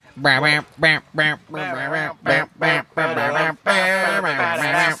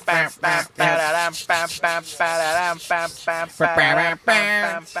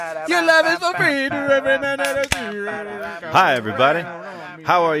love is so free. Hi, everybody.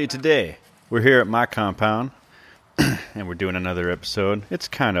 How are you today? We're here at my compound, and we're doing another episode. It's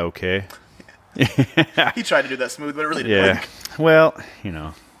kind of okay. He tried to do that smooth, but it really didn't work. Well, you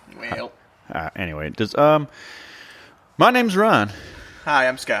know. Well. Anyway, my name's Ron. Hi,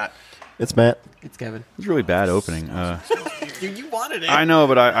 I'm Scott. It's Matt. It's Kevin. It's a really bad opening. You wanted it. I know,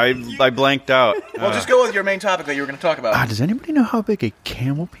 but I blanked out. Well, just go with your main topic that you were going to talk about. Does anybody know how big a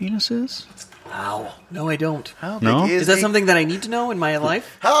camel penis is? Wow. No, I don't. How big No? Is that something that I need to know in my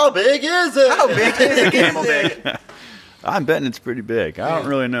life? How big is it? How big is a camel dick? I'm betting it's pretty big. I don't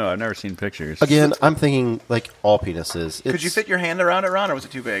really know. I've never seen pictures. Again, I'm thinking like all penises. Could you fit your hand around it, Ron, or was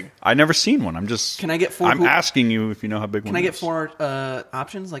it too big? I've never seen one. I'm just. Can I get four? I'm asking you if you know how big one Can I is. get four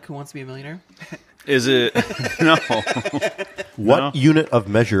options? Like, Who Wants to Be a Millionaire? Is it? No. What unit of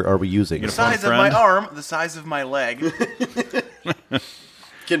measure are we using? You The gonna size of my arm, the size of my leg.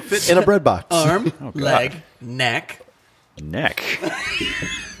 Can fit in a bread box. Arm, God. leg, neck. Neck.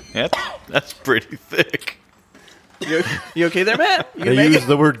 That's pretty thick. You okay there, Matt? You can They make use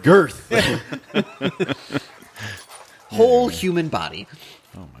the word girth. whole human body.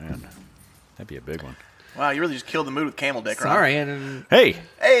 Oh man, that'd be a big one. Wow, you really just killed the mood with camel dick, Ron. Sorry, I didn't. Hey,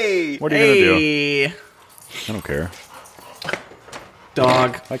 Hey! what are you gonna do? Hey, I don't care.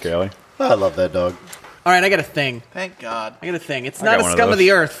 dog. Hi, Callie. I love that dog. All right, I got a thing. Thank God. It's I not got a one of scum of those.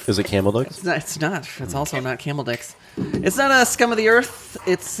 the earth. Is it camel dogs? It's not. It's also not camel dicks. It's not a scum of the earth.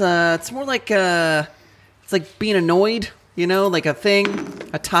 It's more like it's like being annoyed. You know, like a thing,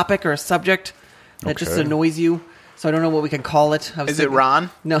 a topic, or a subject that just Okay. annoys you. So I don't know what we can call it. Is it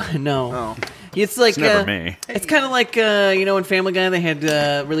Ron? No. Oh. It's like It's never me. It's kind of like in Family Guy they had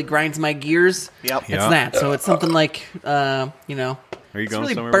really grinds my gears. Yep. It's Yeah. that. So it's something like Are you This going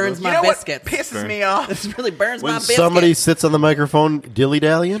really somewhere? burns with my You know what biscuits. pisses me off? This really burns my When biscuits. somebody sits on the microphone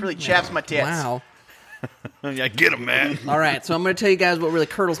dilly-dallying? Really chaps my tits. Wow. this? Yeah, get him, man. All right, so I'm going to tell you guys what really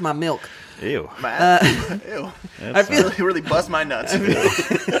curdles my milk. Ew. Man. Ew. I feel It really busts my nuts.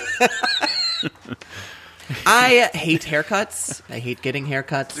 I hate haircuts. I hate getting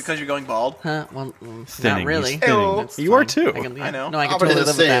haircuts. Because you're going bald? Huh? Well, Thinning. not really. He's thinning. That's You are fine. too. I know. No, I can I'm totally going to live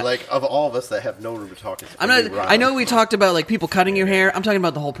with say, that. like, of all of us that have no room to talk, it's I'm only not. Ron. I know we talked about like people cutting your hair. I'm talking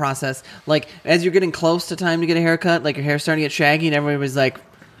about the whole process. Like as you're getting close to time to get a haircut, like your hair's starting to get shaggy, and everybody's like,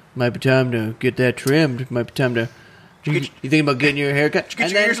 "Might be time to get that trimmed. Might be time to." You think about getting your haircut? Did you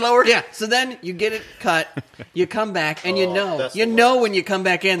get your ears lowered? Yeah. So then you get it cut. You come back, and that's you the know when you come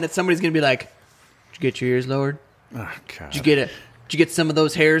back in that somebody's gonna be like, "Did you get your ears lowered? Oh, God. Did you get it? Did you get some of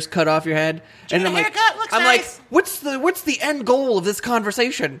those hairs cut off your head?" And get I'm a like, haircut? Looks I'm nice. like, what's the end goal of this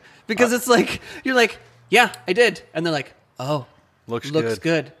conversation? Because it's like you're like, yeah, I did, and they're like, oh, Looks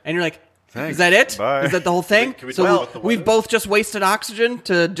good, and you're like, Thanks. is that it? Bye. Is that the whole thing? Can we So talk about the we've weather? both just wasted oxygen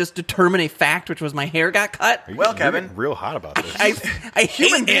to just determine a fact, which was my hair got cut. You're Well, getting Kevin. real hot about this. I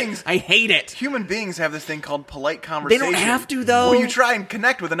Human hate beings- it. I hate it. Human beings have this thing called polite They conversation. don't have to though. Where you try and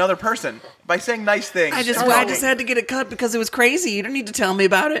connect with another person by saying nice things. I just and had to get it cut because it was crazy. You don't need to tell me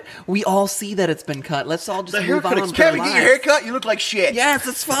about it. We all see that it's been cut. Let's all just The move haircut on. with Kevin, our get your lives. hair cut. You look like shit. Yes,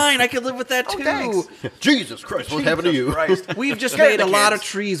 it's fine. I can live with that Oh, too. thanks. Jesus Christ, what happened to you? Christ. We've just Scare made the a lot of kids.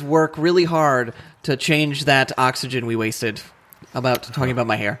 trees work really hard to change that oxygen we wasted. About talking about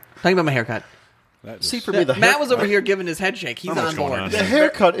my hair. Talking about my haircut. See, for me, the Matt was over here giving his head shake. He's on what's going board. on. The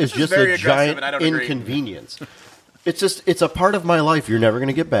haircut is just very a aggressive, giant and I don't agree. inconvenience. It's a part of my life you're never going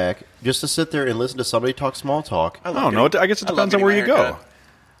to get back. Just to sit there and listen to somebody talk small talk. I don't know. I guess it I love depends on getting where my you go. haircut.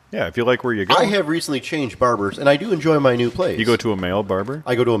 Yeah, if you like where you go. I have recently changed barbers, and I do enjoy my new place. You go to a male barber?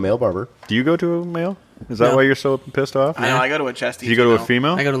 I go to a male barber. Do you go to a male? Is that No. why you're so pissed off? I know. I go to a chesty. Do you go to a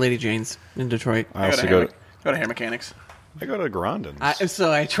female? I go to Lady Jane's in Detroit. I I also go to hair mechanics. I go to Grondin's.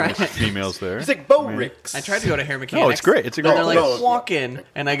 So I tried. Females there. It's like Bo Ricks. I tried to go to hair mechanics. No, it's great. It's a And great they're like, No, walk in.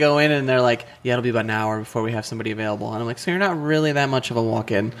 And I go in and they're like, yeah, it'll be about an hour before we have somebody available. And I'm like, so you're not really that much of a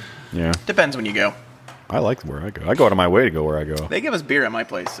walk in. Yeah, Depends when you go. I like where I go. I go out of my way to go where I go. They give us beer at my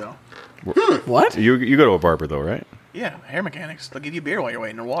place, so What? You go to a barber though, right? yeah, hair mechanics. They'll give you beer while you're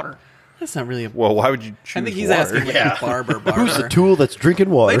waiting or water. That's not really a. Well, why would you choose I think he's water? asking like a barber. Who's the tool that's drinking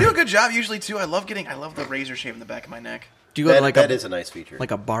water? They do a good job usually too. I love the razor shave in the back of my neck. Do you go to like that a is a nice feature.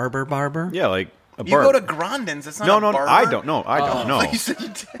 like a barber? Yeah, like a You barber. go to Grondin's. It's not No, a no, barber. I don't. No, I don't. No, You said you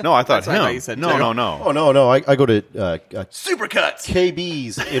did. no, I thought That's what I him. thought you said, no, too. no, no. Oh no, I go to Supercuts.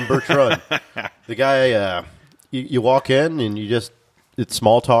 KB's in Bertrand. The guy, you walk in and you just it's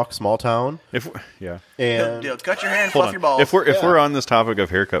small talk, small town, Yeah. and Deal. Cut your hair and Hold fluff on. your balls. If we're on this topic of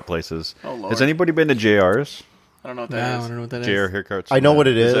haircut places, Oh, Lord. has anybody been to JR's? I don't know what No, that I is. don't know what that is. JR haircuts. I know what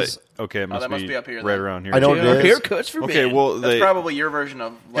it is. Okay, it must, that must be up here, right then. around here. I know what it JR is. haircuts for Okay, men. well That's probably your version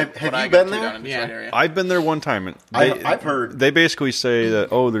of like, Have what I you go been to there? down in the Yeah. Detroit area. I've been there one time. And I've heard. they basically say that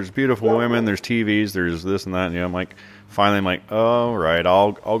there's beautiful women, there's TVs, there's this and that. And I'm like, finally, I'm like, oh right,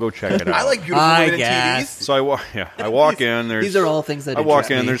 I'll go check it out. I like beautiful I women in guess. TVs. So I walk in. There's These are all things that I walk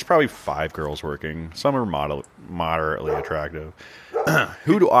interest in. me. There's probably 5 girls working. Some are moderately attractive.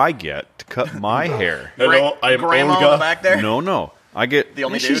 Who do I get to cut my hair? Hello, I am Grandma in Olga. the back there. No. I get The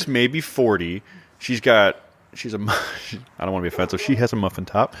only she's dude? maybe 40. She's a I don't want to be offensive. She has a muffin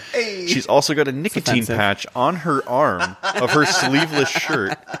top. Hey. She's also got a nicotine offensive. patch on her arm of her sleeveless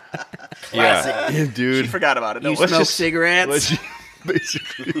shirt. Yeah, dude. She forgot about it. You Don't worry. smoke cigarettes?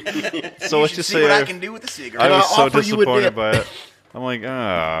 basically. So You let's should just see say what I I can do with the was cigarette. I'll so offer you a disappointed dip. by it. I'm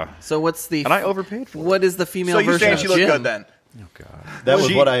like, So what's the? and I overpaid for it. What is the female So you version saying of she looked Jim? good then? Oh God. That was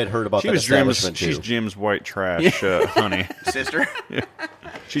She- what I had heard about She that was Jim's. establishment She's too. Jim's white trash, honey. Sister?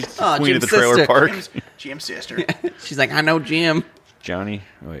 She's Oh, queen of Jim's the trailer sister. park. Jim's sister. She's like, I know Jim. Johnny.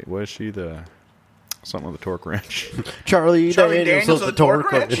 Wait, was she the something with the torque wrench? Charlie Daniels of with the the torque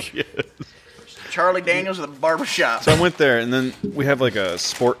torque wrench? wrench. Charlie Daniels at the barbershop. So I went there, and then we have like a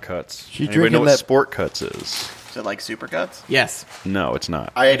Sport Cuts. She Anybody drinking know what that- Sport Cuts is? Is it like Supercuts? Yes. No, it's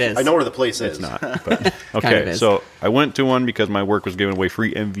not. I It is. I know where the place is. It's not. But Kind okay, of is. so I went to one because my work was giving away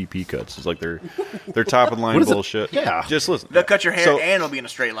free MVP cuts. It's like their top of the line What is it? bullshit. Yeah. Just listen. They'll cut your hair So- and it'll be in a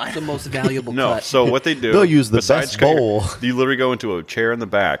straight line. The most valuable No, cut. so what they do? They'll use the besides best cut your- bowl. You literally go into a chair in the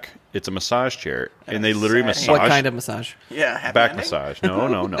back. It's a massage chair, and they literally Sad. massage. What kind of massage? Yeah, happy back ending? massage?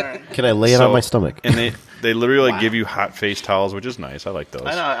 No. Can I lay it on my stomach? And they literally like give you hot face towels, which is nice. I like those.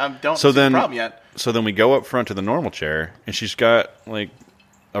 I know. I don't So see then, the problem yet. so then we go up front to the normal chair, and she's got like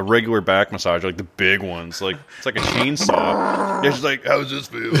a regular back massage, like the big ones, like it's like a chainsaw. Yeah, she's like, "How's this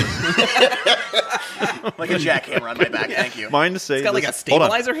feel?" Like a jackhammer on my back. Thank you. Mine to say, It's got like a this- hold on.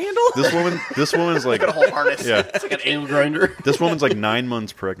 stabilizer handle? This woman's like, Got a whole harness. yeah, It's like an Anal grinder. this woman's like 9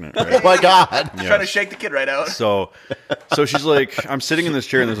 months pregnant. Oh Right? my god. Yeah. Trying to shake the kid right out. So she's like, I'm sitting in this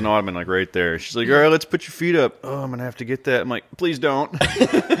chair and there's an ottoman like right there. She's like, all right, let's put your feet up. Oh, I'm gonna have to get that. I'm like, please don't,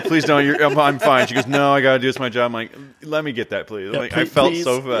 please don't. I'm fine. She goes, no, I gotta do this my job. I'm like, let me get that, please. I'm like, I felt please.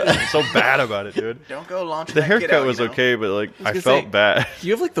 so bad about it, dude. Don't go launching The that kid haircut out, was you know? okay, but like I gonna felt say- bad.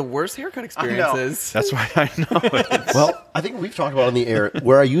 You have like the worst haircut experiences. That's why I know it. Well, I think we've talked about on the air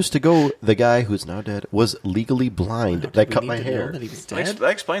where I used to go. The guy who's now dead was legally blind. That We cut need my to know hair. that he was That dead. that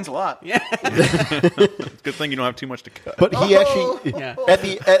explains a lot. Yeah. Good thing you don't have too much to cut. But he actually, Yeah.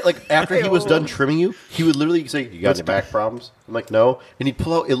 after he was done trimming you, he would literally say, "You got any back problems?" I'm like, "No," and he'd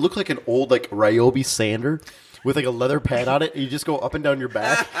pull out. It looked like an old like Ryobi sander with like a leather pad on it. And you just go up and down your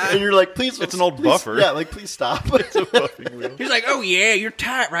back, and you're like, "Please, It's an old please- buffer. Yeah, like please stop." He's like, oh yeah, you're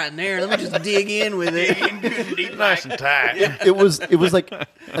tight right in there. Let me just dig in with it. Nice and tight. it was like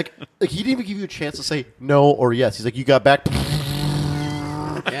he didn't even give you a chance to say no or yes. He's like, "You got back."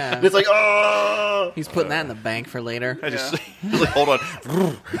 Yeah. It's like, oh. He's putting that in the bank for later. I just like, hold on.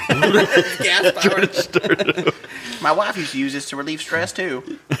 Gas powered. My wife used to use this to relieve stress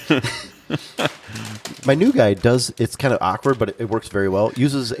too. My new guy does. It's kind of awkward, but it works very well.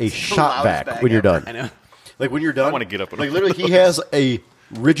 Uses a shot loudest vac bag when you're ever. done. I know. Like when you're done, wanna get up and like open literally, he has a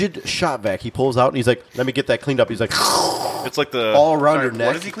rigid shot vac. He pulls out and he's like, "Let me get that cleaned up." He's like, It's like the all around Sorry, your neck.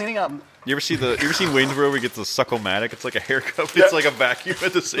 what is he cleaning up? You ever seen Waynesboro where he gets the succle-matic? It's like a haircut, but it's like a vacuum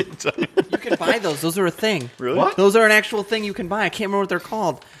at the same time. You can buy those. Those are a thing. Really? What? Those are an actual thing you can buy. I can't remember what they're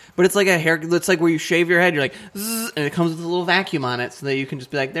called. But it's like a hair. It's like where you shave your head. You're like, zzz, and it comes with a little vacuum on it, so that you can just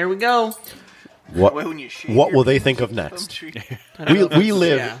be like, there we go. What? When you shave What your will they think of next? I don't know if We it's-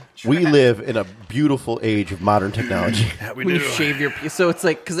 live yeah. we live in a beautiful age of modern technology. Yeah, we When you do. shave your, so it's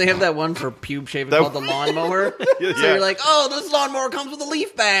like because they have that one for pube shaving That- called the lawnmower. Yeah. So you're like, oh, this lawnmower comes with a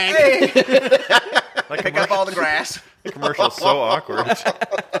leaf bag. Like Pick up all the grass. the commercial's so awkward.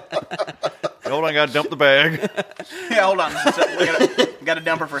 Hold on, I gotta dump the bag. Yeah, hold on. We got to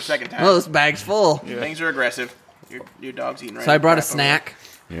dump her for a second time. Oh, this bag's full. Things are aggressive. Your dog's eating right So I brought a crap over snack.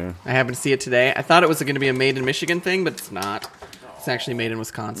 Yeah. I happened to see it today. I thought it was going to be a made in Michigan thing, but it's not. It's actually made in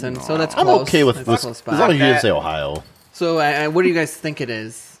Wisconsin. So that's I'm close. okay with That's this close as long by. as you didn't say Ohio. So what do you guys think it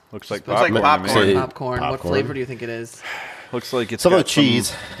is? Looks like Looks like popcorn. popcorn. to me. Say- Popcorn. What popcorn. flavor do you think it is? Looks like it's Some of got the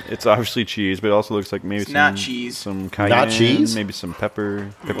cheese. It's obviously cheese, but it also looks like maybe It's some not cheese. some cayenne, Not cheese? maybe some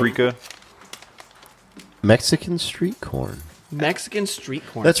paprika. Mexican street corn. Mexican street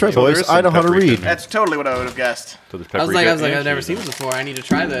corn. That's right, So there boys. is some I know how to paprika read. in there. That's totally what I would have guessed. So there's I was paprika like, and I've never cheese seen in this it. before. I need to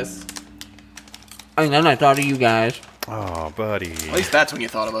try this. And then I thought of you guys. Oh, buddy. At least that's when you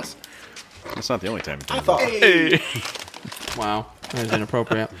thought of us. That's not the only time. I thought. Hey. Wow, that is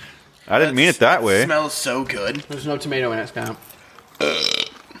inappropriate. I didn't mean it that way. Smells so good. There's no tomato in it, Scott. I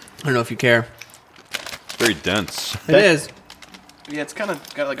don't know if you care. It's very dense. It is, Yeah, it's kind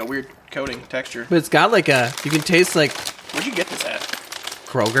of got like a weird coating texture. but it's got like a. You can taste like Where'd you get this at?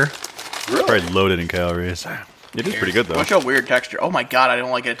 Kroger. Probably loaded in calories. It is pretty good though. What's a weird texture? Oh my god, I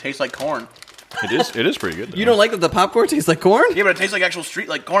don't like it. It tastes like corn. It is pretty good. Though. You don't like that the popcorn tastes like corn? Yeah, but it tastes like actual street,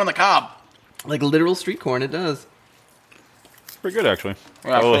 like corn on the cob. Like literal street corn, it does. It's pretty good actually.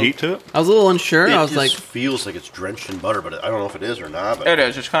 Yeah, Got a little so- heat to it. I was a little unsure. It I was just like, feels like it's drenched in butter, but I don't know if it is or not. But It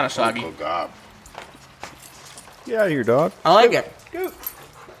is. It's kind of soggy. oh god, Get out of here, dog. I like it. It's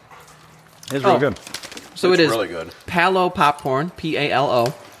really Oh. good. So it's it is really good. Palo popcorn,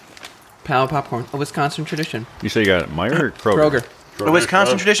 Palo. Palo popcorn, a Wisconsin tradition. You say you got it Meyer or Kroger? Kroger. A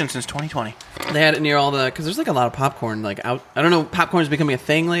Wisconsin tradition since 2020. They had it near all the because there's like a lot of popcorn like out. I don't know. Popcorn is becoming a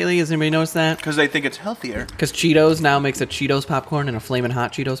thing lately. Has anybody noticed that? Because they think it's healthier. Because Cheetos now makes a Cheetos popcorn and a flaming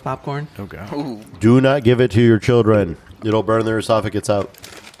hot Cheetos popcorn. Oh god. Ooh. Do not give it to your children. It'll burn their esophagus out.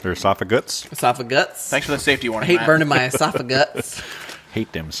 Their esophagus. Esophagus. Thanks for the safety I warning. hate Matt. burning my esophagus.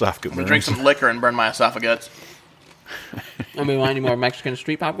 Hate them esophagus. I'm gonna drink some liquor and burn my esophagus. I mean, want any more Mexican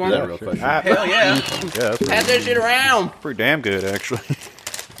street popcorn? Is that a real question? Hell yeah. Yeah, that's Pass that shit around. pretty damn good actually.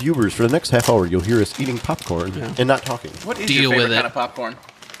 Viewers, for the next half hour, you'll hear us eating popcorn and not talking. What is Deal your favorite with it. kind of popcorn?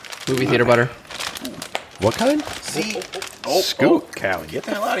 Movie theater butter. What kind? See? Scoop, Callie. Get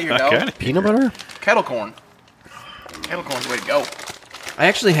the hell out of here, Okay. dog. Peanut butter? Kettle corn. Kettle corn's the way to go. I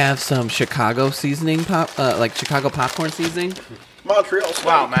actually have some Chicago seasoning like Chicago popcorn seasoning. Montreal.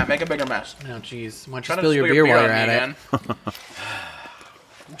 Wow, Matt, make a bigger mess. Oh, jeez. Why don't you Try to spill your beer while on you're me at it? again.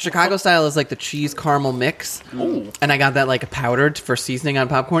 Chicago style is like the cheese caramel mix. Ooh. And I got that like powdered for seasoning on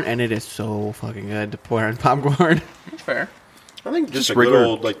popcorn, and it is so fucking good to pour on popcorn. That's fair. I think just a regular- good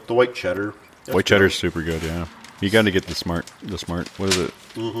old, like, the white cheddar. That's White good. cheddar's super good. Yeah, you got to get the smart. What is it?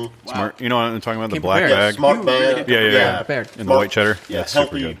 Smart. You know what I'm talking about? The Came black prepared. bag. Smart bag. Yeah. Prepared. And the white cheddar. Yeah, That's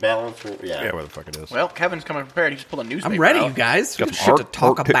healthy, super good. balanced. Yeah. Yeah, where the fuck it is. Well, Kevin's coming prepared. He just pulled a newspaper I'm ready, out. you guys. Got Good some shit to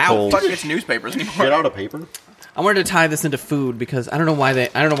talk art pit about. coals. Fuck gets newspapers anymore. Get out of paper. I wanted to tie this into food because I don't know why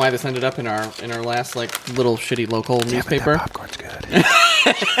this ended up in our last like little shitty local newspaper. Popcorn's good.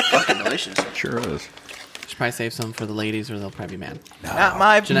 Fucking delicious. Sure is. Should probably save some for the ladies or they'll probably be mad. Not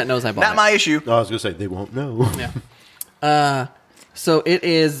my. Jeanette knows I bought Not it. my issue. No, I was going to say, they won't know. Yeah. So it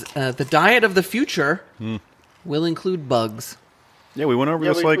is the diet of the future will include bugs. Yeah, we went over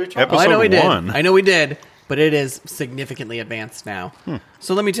Yeah, this we like talked- episode I know we did. 1. I know we did, but it is significantly advanced now.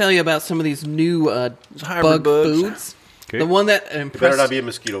 So let me tell you about some of these new hybrid bug bugs. foods. Okay. The one that Better impressed not be a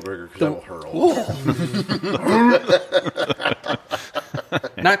mosquito burger because that will hurl.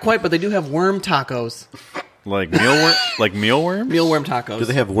 not quite, but they do have worm tacos. Like mealworm, like mealworms. Mealworm tacos. Do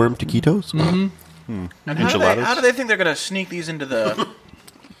they have worm taquitos? And Enchiladas? how do they think they're gonna sneak these into the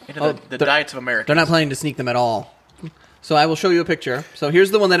Oh, the they're- diets of America? They're not planning to sneak them at all. So I will show you a picture. So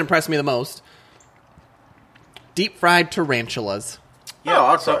here's the one that impressed me the most. Deep fried tarantulas. Yeah. Oh,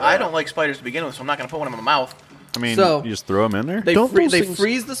 I'll so try I that. don't like spiders to begin with, so I'm not gonna put one in my mouth. I mean, So- you just throw them in there. They Don't those they things-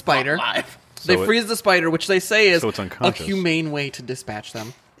 freeze the spider. Live. They So it- freeze the spider, which they say is So it's a unconscious. humane way to dispatch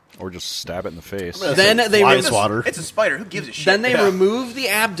them. Or just stab it in the face. Then they fly rem- swatter. It's a spider. Who gives a shit? Then they Yeah. remove the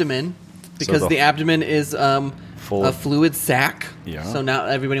abdomen because the- the abdomen is Full a of- fluid sac. Yeah. So now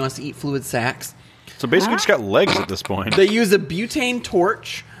everybody wants to eat fluid sacs. So basically, it's got legs at this point. They use a butane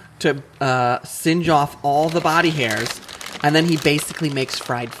torch to singe off all the body hairs, and then he basically makes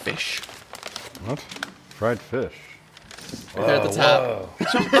fried fish. What? Fried fish. Right there at the top.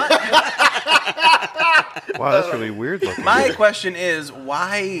 Wow, that's really weird looking. My question is,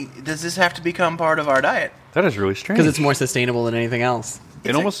 why does this have to become part of our diet? That is really strange. Because it's more sustainable than anything else.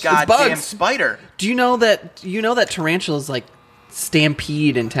 It's almost- a goddamn bugs. spider. Do you know that tarantulas like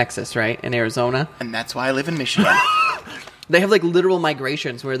stampede in Texas, right? In Arizona. And that's why I live in Michigan. They have like literal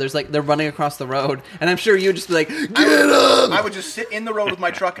migrations where there's like they're running across the road, and I'm sure you'd just be like, I would just sit in the road with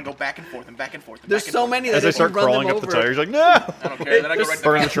my truck and go back and forth and back and forth. And there's back and so forth. many that As I if you start run crawling them up the over, tires, like, no! I don't care. Then I go right to,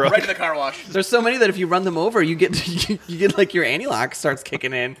 burn the truck. right to the car wash. there's so many that if you run them over, you get you get like your anti-lock starts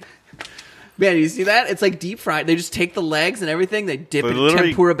kicking in. Man, you see that? It's like deep fried. They just take the legs and everything, they dip They it in literally-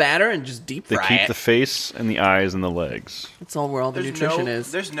 tempura batter and just deep They fry keep it. the face and the eyes and the legs. That's all where all the nutrition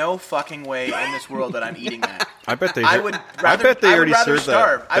is. There's no fucking way in this world that I'm eating that. I bet they. I would I rather. bet they I would already rather served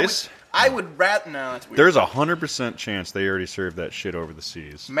starve. that. I would rather. No, that's weird. There's 100% chance they already served that shit over the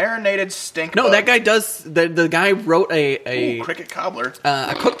seas. Marinated stink No, bug. that guy does. The guy wrote a Cricket cobbler.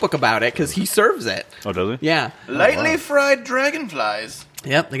 cookbook about it because he serves it. Oh, does he? Yeah. Lightly fried dragonflies.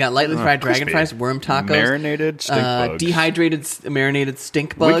 Yep. They got lightly fried crispy. dragonflies, worm tacos, Marinated stink bugs. dehydrated, marinated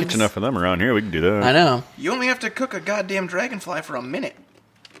stink bugs. We get enough of them around here. We can do that. I know. You only have to cook a goddamn dragonfly for a minute.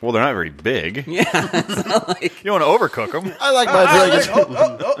 Well, they're not very big. Yeah. It's not like, You don't want to overcook them. I like my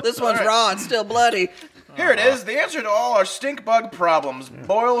dragons. this one's raw and still bloody. Here it is, the answer to all our stink bug problems.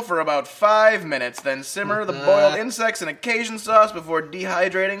 Boil for about 5 minutes, then simmer the boiled insects in a Cajun sauce before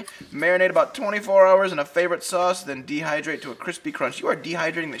dehydrating. Marinate about 24 hours in a favorite sauce, then dehydrate to a crispy crunch. You are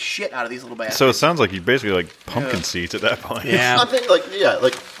dehydrating the shit out of these little bastards. So it sounds like you basically like pumpkin seeds at that point. Yeah. I'm thinking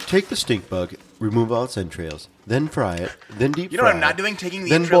like take the stink bug, remove all its entrails, then fry it, then deep you know fry what I'm not it, doing? Taking the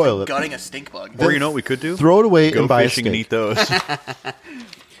then entrails boil and it. gutting a stink bug. Or you know what we could do? Throw it away Go and buy a fishing and steak. eat those.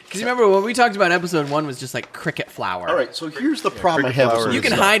 Because you remember when we talked about episode 1 was just like cricket flour. All right, so here's the problem I cricket have. with flour some of You this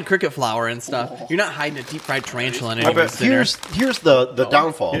can stuff. hide cricket flour and stuff. You're not hiding a deep fried tarantula in bet anyone's dinner. Here's the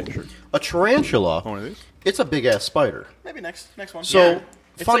downfall. Yeah, sure. A tarantula. One of these? It's a big ass spider. Maybe next one. So Yeah.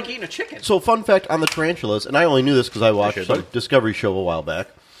 It's fun, like eating a chicken. So fun fact on the tarantulas, and I only knew this because I watched Appreciate a that. Discovery show a while back.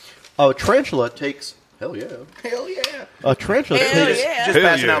 A tarantula takes Hell yeah. a tarantula Hell takes yeah. Just Hell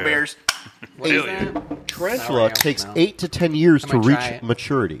passing out yeah. beers. tarantula Sour takes smell. 8 to 10 years I to might reach try it.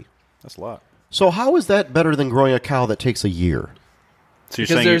 maturity. That's a lot. So how is that better than growing a cow that takes a year? So you're Because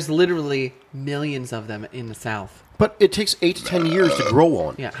saying there's literally millions of them in the South. But it takes 8 to 10 years to grow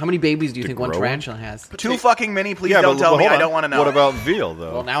one. Yeah. How many babies do you think one grow tarantula has? Too fucking many. Please yeah, don't but tell me. hold I on. don't want to know. What about veal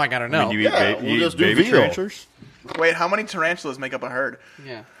though? Well, now I gotta I know. mean, you Yeah, eat, we'll you just eat do baby veal. tarantulas? Wait, how many tarantulas make up a herd?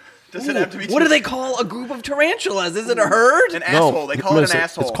 Yeah. Does it have to be What do they call a group of tarantulas? Is it a herd? An asshole. They call it an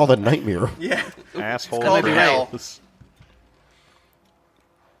asshole. It's called a nightmare. Yeah. Asshole. called tarantulas.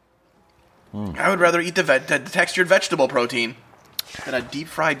 I would rather eat the textured vegetable protein than a deep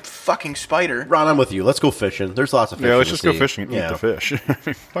fried fucking spider. Ron, I'm with you. Let's go fishing. There's lots of fishing. Yeah, let's to just go see. fishing and eat the fish.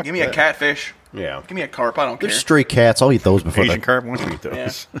 Fuck Give me a that. catfish. Yeah. Give me a carp. I don't care. There's stray cats. I'll eat those before Asian that. carp. Once we eat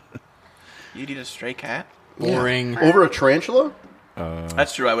those. You'd eat a stray cat? Boring. Over a tarantula?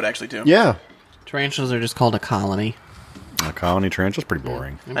 That's true. I would actually too. Yeah. Tarantulas are just called a colony. A colony tarantula's pretty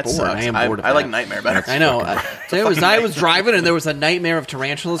boring. I'm That bored. sucks. I am bored of I like that. Nightmare better. I know. I was driving and there was a nightmare of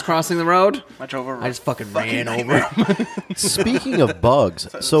tarantulas crossing the road. I drove over. I just fucking ran nightmare. over them. Speaking of bugs,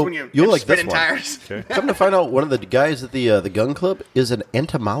 so when you'll like this spinning one. tires. Okay. Come to find out, one of the guys at the gun club is an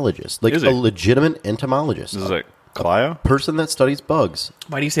entomologist, like Is a he? legitimate entomologist, This is like Clio? person that studies bugs.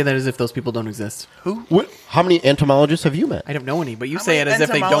 Why do you say that as if those people don't exist? How many entomologists have you met? I don't know any, but you How say it many as if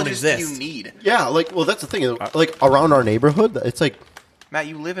they don't entomologists do exist. You need Yeah, that's the thing. Like around our neighborhood, it's like Matt.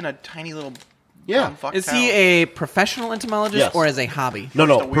 You live in a tiny little. yeah. bumfuck Is town. he a professional entomologist Yes. or as a hobby? No,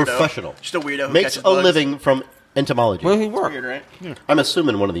 Just a weirdo. professional. Just a weirdo who Makes catches a bugs. living from entomology. Where does he work? Weird, right? I'm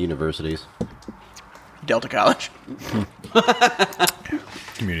assuming one of the universities. Delta College.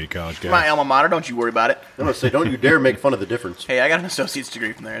 Community college guy. My alma mater. Don't you worry about it. I'm gonna say, don't you dare make fun of the difference. Hey, I got an associate's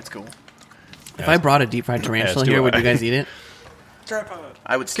degree from there. It's cool. If I brought a deep fried tarantula do here, would I. you guys eat it?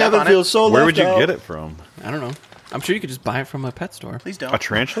 I would step Kevin on feels it. so Where left would you out. get it from? I don't know. I'm sure you could just buy it from a pet store. Please don't. A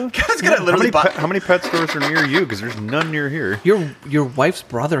tarantula? Kevin's gonna literally buy. How many pet stores are near you? Because there's none near here. Your wife's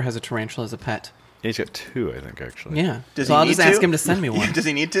brother has a tarantula as a pet. Yeah, he's got two, I think, actually. Yeah. Does So he I'll need just ask him to send me one. Does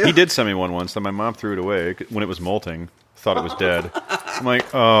he need to? He did send me one once, then my mom threw it away when it was molting. Thought it was dead. I'm like,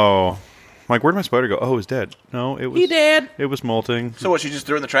 oh. I'm like, where'd my spider go? Oh, it was dead. No, it was. He did. It was molting. So what? She just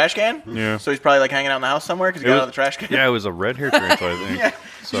threw it in the trash can? Yeah. So he's probably like hanging out in the house somewhere because he It got was- out of the trash can. Yeah, it was a red hair tarantula, I think. Yeah.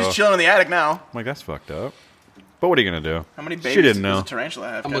 So She's just chilling in the attic now. I'm like, that's fucked up. But what are you gonna do? How many babies She didn't does know. a tarantula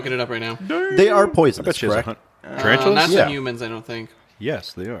have? I'm looking it up right now. They are I poisonous, bet she has correct? tarantulas. Not Yeah. to humans, I don't think.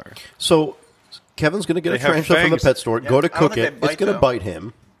 Yes, they are. So Kevin's going to get They a have tarantula from the fangs. pet store, Yeah, go I to don't cook think it. they bite, It's going to though. bite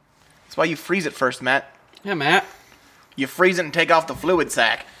him. That's why you freeze it first, Matt. Yeah, Matt. You freeze it and take off the fluid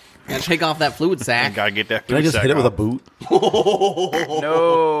sac. Gotta take off that fluid I sack. gotta get that. Can I food just sack hit it with a off. boot?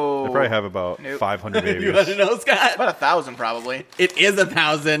 No. They probably have about Nope. 500 babies. You want to know, Scott? About 1,000 probably. It is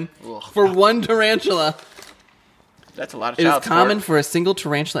 1,000 for one tarantula. That's a lot of It is child common support. for a single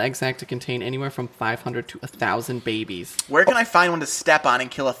tarantula egg sac to contain anywhere from 500 to 1,000 babies. Where can I find one to step on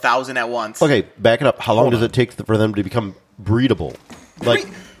and kill 1,000 at once? Okay, back it up. How long does it take for them to become breedable? Like,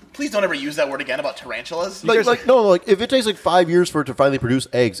 Please don't ever use that word again about tarantulas. like if it takes like 5 years for it to finally produce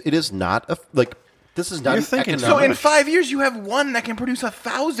eggs, it is not this is not You're an thinking So economic. in 5 years, you have one that can produce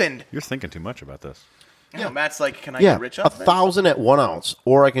 1,000. You're thinking too much about this. Yeah, Matt's like, can I Yeah, get rich off this? 1,000 at 1 ounce,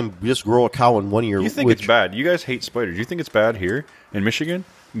 or I can just grow a cow in 1 year. You think it's bad? You guys hate spiders. You think it's bad here in Michigan?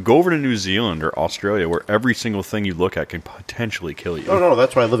 Go over to New Zealand or Australia, where every single thing you look at can potentially kill you. No,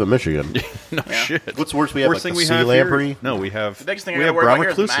 that's why I live in Michigan. No shit. What's worse? We have Worst like thing the we sea have lamprey here? No, we have. The biggest thing I we gotta have worry brown about here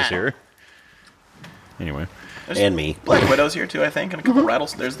is recluses Matt. here. Anyway, There's and me. Black widows here too, I think, and a couple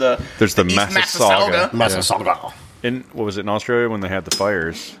rattles. There's the There's the East Massasauga. Massasauga. in what was it in Australia when they had the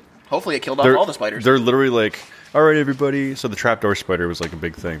fires? Hopefully, it killed off all the spiders. They're literally like, all right, everybody. So the trapdoor spider was like a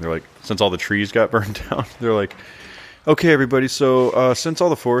big thing. They're like, since all the trees got burned down, they're like, okay, everybody. So since all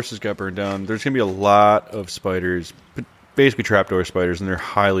the forests got burned down, there's gonna be a lot of spiders, but basically trapdoor spiders, and they're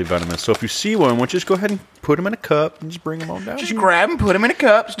highly venomous. So if you see one, why don't you just go ahead and put them in a cup and just bring them on down? Just grab them, put them in a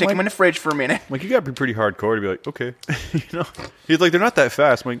cup, stick them in the fridge for a minute. Like, you gotta be pretty hardcore to be like, okay, you know. He's like, they're not that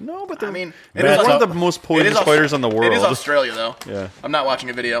fast. I'm like, no, but they're. I mean, they're one of the most poisonous spiders in the world. It is Australia, though. Yeah. I'm not watching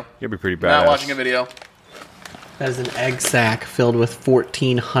a video. You gotta be pretty badass. Not watching a video. That is an egg sack filled with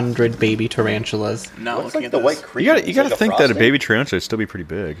 1,400 baby tarantulas. Not What's looking like at the this. white cream? You gotta think that a baby tarantula would still be pretty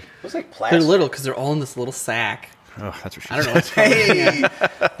big. It's like They're plastic. little because they're all in this little sack. Oh, that's what she I don't know. said. It's probably, Hey,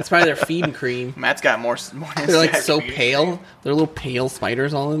 it's probably their feeding cream. Matt's got more. They're like so pale. They're little pale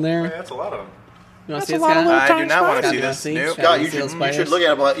spiders all in there. That's a lot of them. You want to see this guy? I do not want to see Yeah, this. see? Nope. Yeah. God, you See those should spiders? look at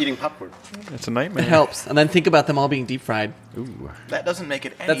them while eating popcorn. It's a nightmare. It helps. And then think about them all being deep fried. Ooh. That doesn't make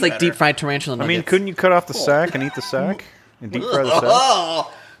it any That's like better. deep fried tarantula I nuggets. mean, couldn't you cut off the sack and eat the sack and deep fry the sack?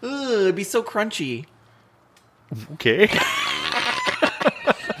 Oh, ugh, it'd be so crunchy. Okay.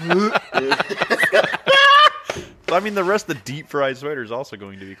 I mean, the rest of the deep fried spider is also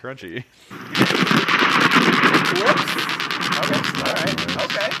going to be crunchy. Whoops. Okay. All right.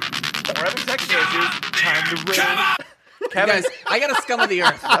 Okay. We're having sexual issues. Time to run. Kevin, Guys, I got a scum of the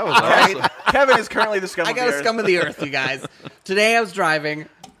earth. That was awesome. Kevin is currently the scum I of the got a earth. scum of the earth, you guys. Today I was driving.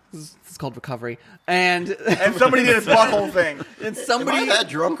 This is called recovery. And And somebody did a butthole thing. and Am somebody I that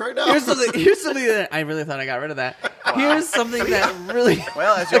drunk right now? Here's something that I really thought I got rid of that. Here's something that really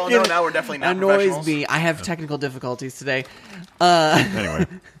Well, as you all know, now we're definitely not annoys professionals. me. I have technical difficulties today. Anyway,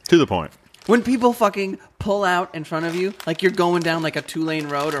 to the point. When people fucking pull out in front of you, like you're going down like a 2-lane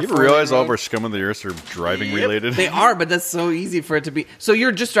road or You ever four-lane realize all road. of our scum of the earth are driving related? They are, but that's so easy for it to be. So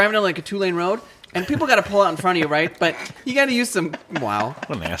you're just driving down like a 2-lane road, and people got to pull out in front of you, right? But you got to use some. Wow.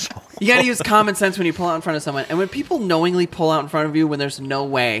 What an asshole. You got to use common sense when you pull out in front of someone. And when people knowingly pull out in front of you when there's no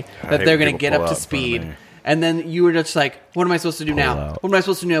way I that hate they're when going to people get pull up to out in front of speed, me. and then you were just like, what am I supposed to do now? out. What am I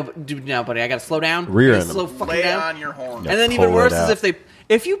supposed to do now, buddy? I got to slow down? Rear I gotta end slow them. fucking Lay down? on your horn. And then even pull worse it is out.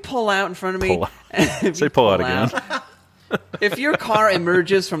 if you pull out in front of me. Pull out. if Say you pull out again. if your car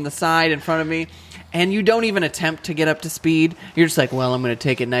emerges from the side in front of me and you don't even attempt to get up to speed, you're just like, well, I'm going to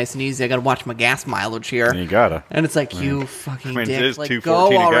take it nice and easy. I got to watch my gas mileage here. You gotta. And it's like, you fucking I mean, it dick. is Like, $2.14 go a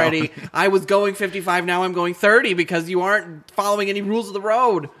gallon. already. I was going 55, now I'm going 30 because you aren't following any rules of the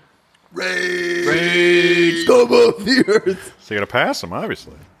road. Rage. Go above the earth. So you gotta pass them,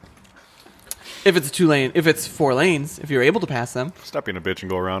 obviously. If it's 2-lane, if it's 4 lanes, if you're able to pass them, Stop being a bitch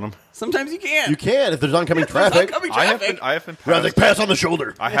and go around them. sometimes you can. You can if there's oncoming traffic. Oncoming I have traffic. been. I have been You're passed. like, pass on the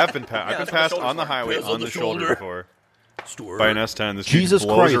shoulder. I have been passed. I've been that's what passed the on the shoulder's for. highway Pass on the shoulder before by an S10. This Jesus dude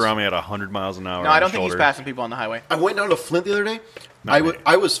blows Christ. around me at 100 miles an hour. No, on I the don't think he's shoulder. passing people on the highway. I went down to Flint the other day. Not I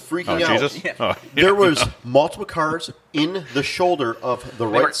me. was freaking Oh, out. Jesus! Yeah. Oh, yeah, There was no. multiple cars in the shoulder of the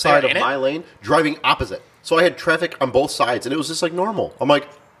were- right side they were of in my it? lane, driving opposite. So I had traffic on both sides, and it was just like normal. I'm like,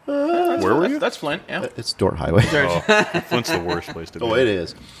 Where were you? That's Flint. Yeah. it's Dort Highway. Oh, Flint's the worst place to be. Oh, it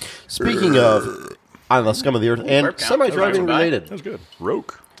is. Speaking of, I don't know, scum of the earth, and burp count. semi-driving That was related. That was good.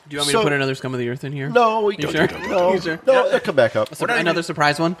 Roke. Do you want me So- to put another scum of the earth in here? No, we You don't. sure? No, You sure? no, it'll come back up. We're not Another even-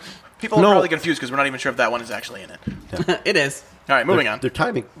 surprise one? People are No. probably confused because we're not even sure if that one is actually in it. It is. All right, moving on. Their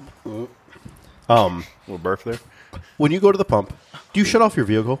timing. Little burp there. When you go to the pump, do you shut off your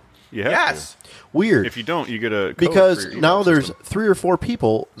vehicle? You have Yes. Weird. to. If you don't, you get a code Because for your now email there's system. 3 or 4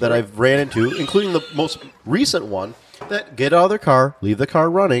 people that I've ran into, including the most recent one, that get out of their car, leave the car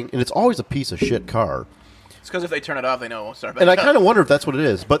running, and it's always a piece of shit car. It's because if they turn it off, they know it won't start back And I up. kind of wonder if that's what it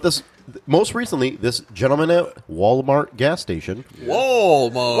is. But this, most recently, this gentleman at Walmart gas station Whoa,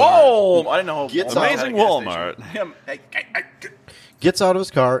 Whoa! I didn't know. Gets Walmart out- had a Amazing gas Walmart. station. gets out of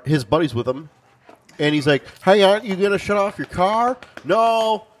his car, his buddy's with him, and he's like, "Hey, aren't you gonna shut off your car?"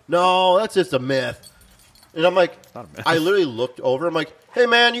 No, that's just a myth. And I'm like, not a myth. I literally looked over. I'm like, "Hey,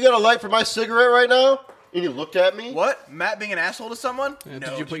 man, you got a light for my cigarette right now?" And he looked at me. What? Matt being an asshole to someone? No.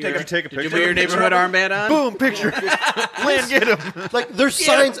 Did you put take your, a- take a did you picture? put your neighborhood armband on? Boom, picture. Plan, get him. Like, there's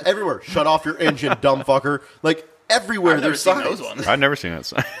signs everywhere. Shut off your engine, dumb fucker. Like, everywhere I've never there's seen signs. those ones. I've never seen that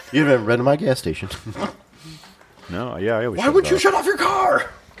sign. You haven't been to my gas station. No, yeah, I always. Why shut would it you off. shut off your car?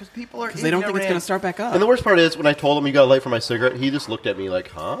 Because people are Because they don't think it's going to start back up. And the worst part is, when I told him you got a light for my cigarette, he just looked at me like,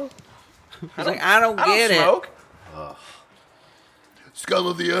 huh? He's like, I don't get it. Smoke. Scum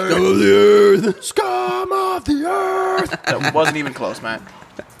of the earth. Scum of the earth. That wasn't even close, Matt.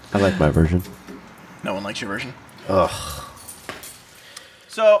 I like my version. No one likes your version. Ugh.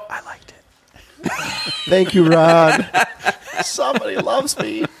 So I liked it. Thank you, Ron. Somebody loves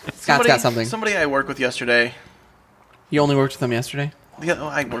me. Scott's got something. Somebody I worked with yesterday. You only worked with them yesterday? Yeah, well,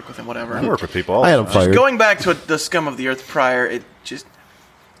 I work with him. Whatever. I work with people all I had the him time. fired. Going back to the scum of the earth prior, it just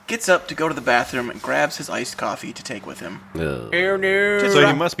gets up to go to the bathroom and grabs his iced coffee to take with him. Ugh. So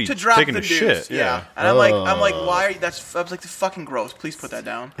he must be to drop taking the a deuce. shit. Yeah. And I'm like, why? Are you, I was like, this fucking gross. Please put that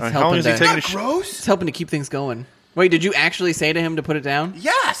down. How long is he helping taking a Not shit? gross. It's helping to keep things going. Wait, did you actually say to him to put it down?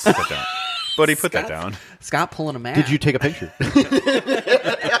 Yes. Put that down. Buddy, put that down. Scott pulling a man. Did you take a picture?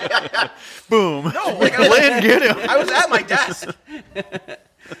 Boom. No, like I was, Lynn, get him. I was at my desk.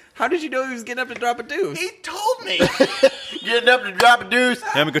 How did you know he was getting up to drop a deuce? He told me. Getting up to drop a deuce.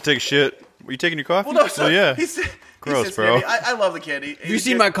 I'm gonna go take a shit. Were you taking your coffee? Well, no, so yeah. He said, Gross, sits bro. near me. I love the kid. Have you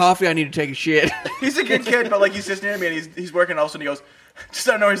seen my coffee? I need to take a shit. He's a good kid, but like he sits near me and he's working. All of a sudden he goes, just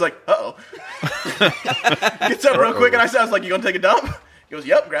out of nowhere, he's like, uh oh. Gets up real quick, and I was like, you gonna take a dump? He goes,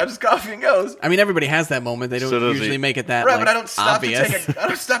 yep. Grabs his coffee and goes. I mean, everybody has that moment. They don't So does usually he. make it that Right, like, but I don't stop obvious. I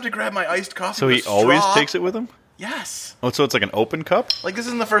don't stop to grab my iced coffee. So with he a always straw. takes it with him? Yes. Oh, so it's like an open cup? Like this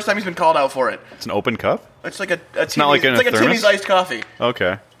isn't the first time he's been called out for it. It's an open cup? It's like a Timmy's, not like in it's a like a Timmy's thermos? iced coffee.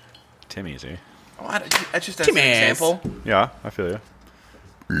 Okay. Timmy's, eh? Oh, that's just as an Timmy's. example. Yeah, I feel you.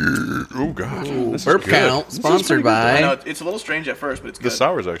 Oh, God. This is Burp good. count, This is sponsored pretty good, I know by. it's a little strange at first, but it's though. good. The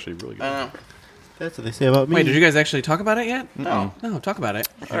sour's actually really good. I don't know. That's what they say about me. Wait, did you guys actually talk about it yet? No. No, talk about it.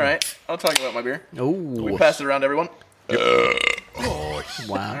 All right, I'll talk about my beer. Oh, We pass it around to everyone.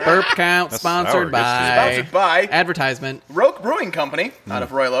 wow. Burp count, That's sponsored sour. Good by. Sponsored by Advertisement. Roke Brewing Company out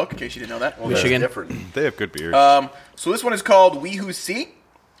of Royal Oak, in case you didn't know that. Michigan. different. They have good beers. So this one is called Weehoo Sea,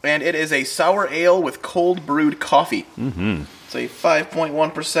 and it is a sour ale with cold brewed coffee. Mm-hmm. It's a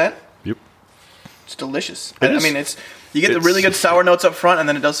 5.1%. yep. It's delicious. It I is. mean, you get the really good sour notes up front, and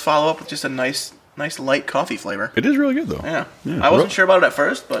then it does follow up with just a nice light coffee flavor. It is really good, though. Yeah. Yeah. I wasn't Roke- sure about it at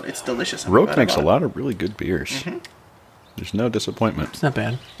first, but it's delicious. I'm Roke glad makes I a bought lot of really good beers. Mm-hmm. There's no disappointment. It's not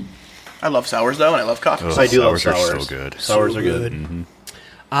bad. it. I love sours though, and I love coffee. Oh. I do love Sours are sours. so good. Sours are good.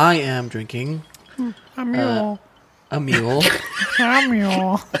 I am drinking A mule. a mule. A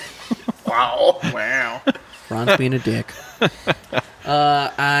mule. Wow. Ron's being a dick.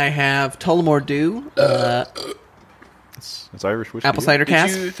 I have Tullamore Dew. It's Irish whiskey. Apple cider Did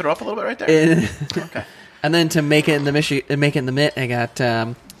cask. you throw up a little bit right there? Okay. And then to make it in the mitt, I got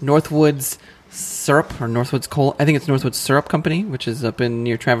Northwoods syrup or Northwoods coal. I think it's Northwoods Syrup Company, which is up in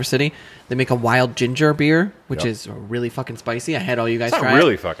near Traverse City. They make a wild ginger beer, which Yep. is really fucking spicy. I had all you guys It's try not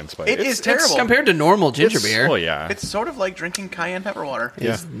really fucking spicy. It is It's terrible. compared to normal ginger It's- beer. Oh, yeah. It's sort of like drinking cayenne pepper water.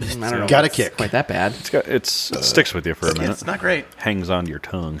 yeah. I don't know. Got a if it's kick. Quite that bad. It sticks with you for a minute. It's not great. Hangs onto your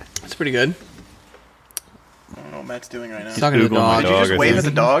tongue. It's pretty good. I don't know what Matt's doing right now. Talking to the Googling my dog. Did you dog, just I wave think. at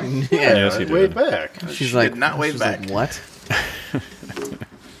the dog? Yeah. Yes, he did. Way back. She's She like, did not wave she's back. like, what?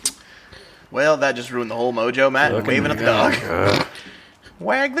 Well, that just ruined the whole mojo, Matt. Look at Waving me at the dog.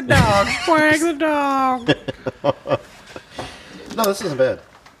 Wag the dog. Wag the dog. No, this isn't bad.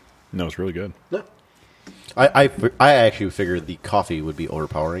 No, it's really good. No. I actually figured the coffee would be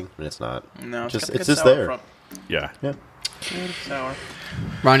overpowering, and it's not. No, it's got the just good sour there. front. Yeah. Yeah. Sour.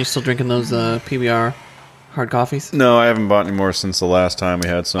 Ron, you still drinking those PBR hard coffees? No, I haven't bought any more since the last time we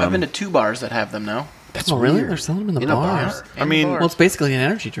had some. I've been to 2 bars that have them now. That's Oh, really? weird. They're selling them in the In a bar? bars. I mean, Well, it's basically an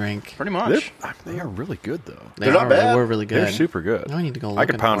energy drink. Pretty They're- much. they are really good, though. They're not bad. They were really good. They're super good. Now I need to go I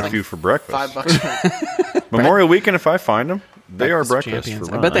could looking pound for a few them. for breakfast. $5. Memorial Weekend, if I find them, they are breakfast Champions.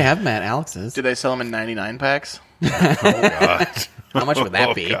 for I bet they Ron. have them at Alex's. Do they sell them in 99 packs? God. How much would that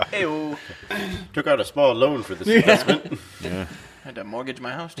Oh, be? God. Ew. Took out a small loan for this investment. Yeah. I had to mortgage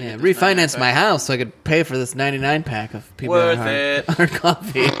my house. To Yeah, get this refinance 99 my pack. house so I could pay for this 99 pack of PBR Worth hard, it. hard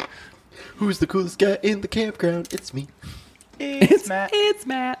coffee. Who's the coolest guy in the campground? It's me. It's Matt. It's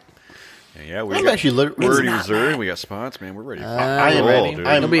Matt. Yeah, we I'm got, actually we're already not reserved. We got spots, man. We're ready. I am roll, ready. dude.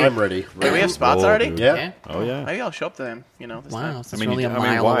 I'm ready. Wait, we have spots Roll, already? dude. Yeah. Oh, yeah. Maybe I'll show up to them, this Wow, time. so it's only a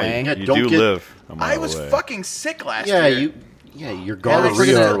mile why? away. Yeah, You don't do get- live a mile I was away. fucking sick last Yeah, year. your And I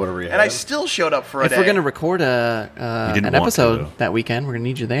gonorrhea still- or whatever you had. And I still showed up for a If day. we're going to record You didn't an want to, episode though. that weekend, we're going to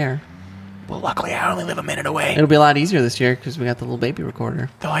need you there. Well, luckily, I only live a minute away. It'll be a lot easier this year because we got the little baby recorder.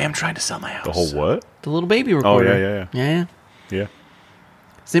 Though I am trying to sell my house. The whole what? The little baby recorder. yeah. Yeah. Yeah.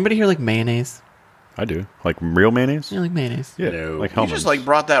 Does anybody here like mayonnaise? I do. Like real mayonnaise? You like mayonnaise? Yeah. No. Like You Hellman's. just like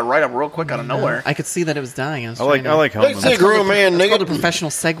brought that right up real quick out of nowhere. I could see that it was dying. I like Let's Hellman's. say real man, It's called a nigga. professional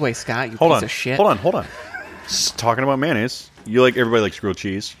segue, Scott. You Hold piece on. of shit. Hold on. Talking about mayonnaise. You like everybody likes grilled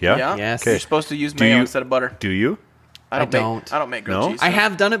cheese? Yeah. Yeah. Yes. You're supposed to use Do mayo you- instead of butter. Do you? I don't. I don't make grilled No? cheese. I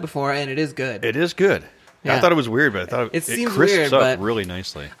have done it before, and it is good. It is good. Yeah. I thought it was weird, but I thought It seems crisps weird, up but- really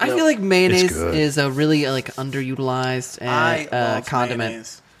nicely. I feel like mayonnaise It's good. is a really like underutilized I love condiment.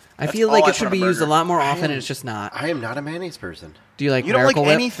 mayonnaise. I That's feel all like I it should put on be a used a burger. lot more often, and it's just not. I am not a mayonnaise person. Do you like You don't like Miracle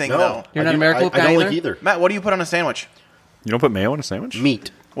Whip? anything No, though. You're not a Miracle Whip I guy don't either? like either. Matt, what do you put on a sandwich? You don't put mayo in a sandwich? Meat,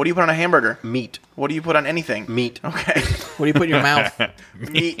 What do you put on a hamburger? meat, What do you put on anything? meat. Okay. What do you put in your mouth?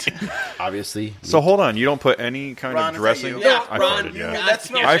 Meat. Obviously. So hold on, you don't put any kind Ron, of is dressing? that you? Yeah, I Ron, farted, you yeah. got That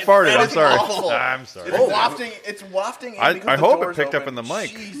smells I farted. that I'm is sorry. awful. I'm sorry. It's wafting. It's wafting. in I because the hope it door's picked up open. in the mic.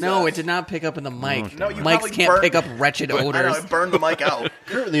 Jesus. No, it did not pick up in the mic. No, you Mics probably can't burned- pick up wretched I know, odors. it burned the mic out.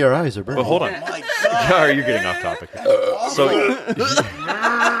 Currently, our eyes are burning. But hold on. My God. Sorry, you're getting off topic. So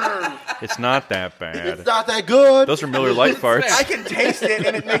it's not that bad. It's not that good. Those are Miller Lite farts. I can taste it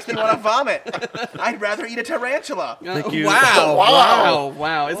and it makes me want to vomit. I'd rather eat a tarantula. Thank you.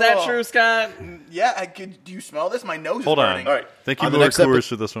 Wow. Is that Oh. true, Scott? Yeah, I could. Do you smell this? My nose Hold is on. burning. All right. Thank you, On the Miller next epi- Coors,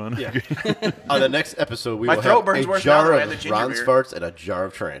 for this one. Yeah. On the next episode, we My will throat have burns a worse now jar than I had the of ginger Ron's beer. farts and a jar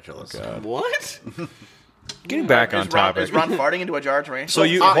of tarantulas. What? Getting back on Is Ron, topic. is Ron farting into a jar of tarantula? So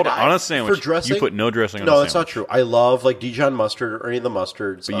you hold on, on a sandwich. For dressing, you put no dressing on No, a that's not sandwich. true. I love like Dijon mustard or any of the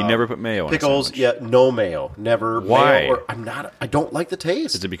mustards. But you never put mayo on a pickles. sandwich. Yeah, no mayo. Never. Why? Mayo or, I'm not. I don't like the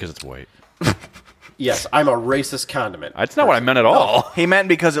taste. Is it because it's white? Yes, I'm a racist condiment. That's not what I meant at all. He meant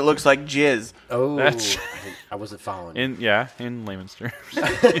because it looks like jizz. Oh, That's- I wasn't following. In layman's terms.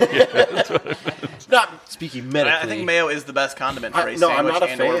 Not speaking medically. I think mayo is the best condiment for a No, I'm sandwich not a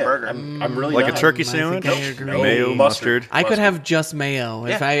and or a fan. burger. I'm really Like not. a turkey I think sandwich? I agree. Mayo, No, mustard. I could Mustard. have just mayo.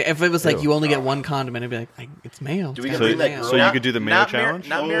 If Yeah. if it was like Ew. you only get one condiment, I'd be like, it's mayo. Do we It's get gotta bring be that mayo. girl? So you Not- could do the mayo not challenge?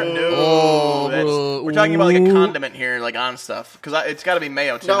 Not mere, no. Oh, That's- we're talking about like a condiment here, like on stuff. Because it's got to be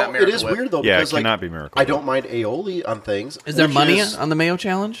mayo too, No, not it Miracle is Whip. weird though. Yeah, it because, like, cannot be Miracle I Whip. don't mind aioli on things. Is there which money is- on the mayo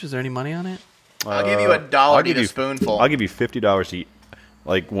challenge? Is there any money on it? I'll give you $1 to eat a spoonful. I'll give you $50 to eat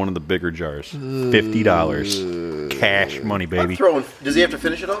like one of the bigger jars. $50 cash money, I'm baby. throwing. Does he have to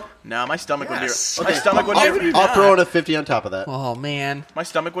finish it all? No, my stomach Yes. would be. My stomach would be. I'll throw in a 50 on top of that. Oh man, My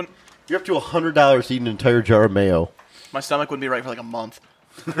stomach would. You're up to $100 to eat an entire jar of mayo. My stomach would be right for like a month.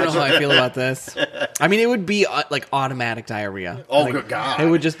 I don't know how I feel about this. I mean, it would be like automatic diarrhea. Oh, Like, good God. It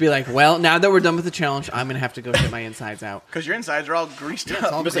would just be like, well, now that we're done with the challenge, I'm gonna have to go shit my insides out. Because your insides are all greased It's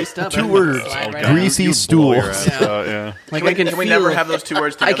up. all greased up. two Everything words. slide right God. out. Greasy You'd blow your stools. ass out, yeah. Like I can Can we feel, never have those two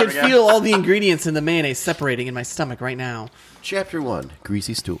words I together can again? feel all the ingredients in the mayonnaise separating in my stomach right now. Chapter 1,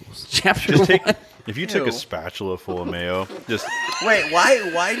 greasy stools. Chapter Just take, one. if you took Ew. a spatula full of mayo, just Wait,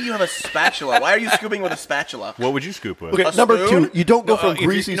 why do you have a spatula? Why are you scooping with a spatula? what would you scoop with? Okay, A number spoon? 2, you don't go If from you-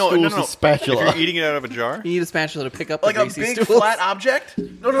 greasy no, stools no, no. to spatula. If you're eating it out of a jar, You need a spatula to pick up Like the a greasy big stools. flat object?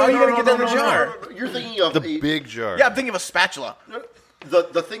 How are you gonna get that in a jar? You're thinking of the big jar. Yeah, I'm thinking of a spatula.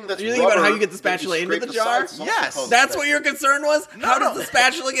 the thing that's You're thinking about rubber how you get the that spatula into scrape the jar? sides. Yes. That's what your concern was? How does no. the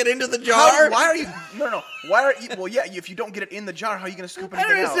spatula get into the How, jar? why are you? No. Why are you? Well, yeah. If you don't get it in the jar, how are you gonna scoop I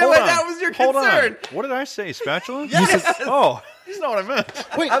don't anything out? understand why that was your Hold concern. on. What did I say? Spatula? Yes. Oh, that's not what I meant.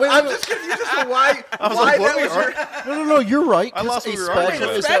 Wait, I'm just confused as to why. was Why like, what that are was we your? No, you're right. I lost 'cause what we a were arguing spatula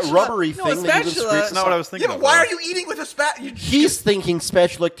about. is that Spatula- rubbery no, thing a that you can spatula- scrape. That's not what I was thinking Yeah, but of. why though. are you eating with a spatula? He's thinking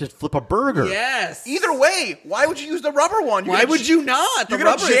spatula to flip a burger. Yes. Either way, why would you use the rubber one? You're Why gonna would you not? You're The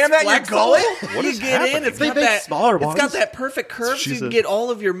gonna rubber jam is that in your flexible. gullet? What you is get in, happening? it's They got make that smaller It's got ones. that perfect curve, so She you can said- get all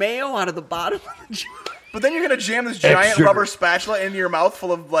of your mayo out of the bottom of the jar. But then you're gonna jam this giant Extra. rubber spatula into your mouth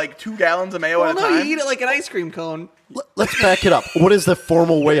full of like 2 gallons of mayo Well, at a no, time. you eat it like an ice cream cone. Let's back it up. What is the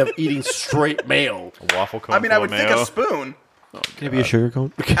formal way of eating straight mayo? A waffle cone I mean, I full would of think mayo. a spoon. Can it be a sugar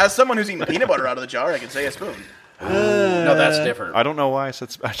cone? As someone who's eating peanut butter out of the jar, I can say a spoon. No, that's different. I don't know why I said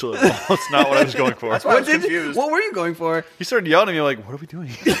spatula. That's not what I was going for. I was confused. What were you going for? He started yelling at me like, "What are we doing?"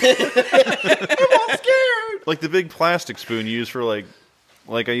 I'm scared. Like the big plastic spoon you use for like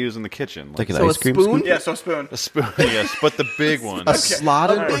I use in the kitchen. Like an So a spoon? Yeah, so a spoon. a spoon, yes, but the big one. A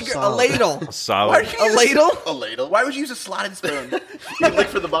slotted or A solid? ladle. Why Solid. would you A use ladle? A ladle. Why would you use a slotted spoon? Look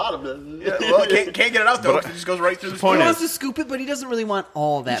for the bottom. Yeah, well, can't get it out though. 'Cause it just goes right through the point He spoon. is- wants to scoop it, but he doesn't really want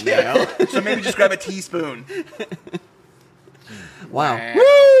all that mayo. So maybe just grab a teaspoon. Wow.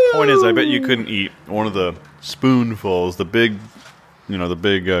 Point is, I bet you couldn't eat one of the spoonfuls, the big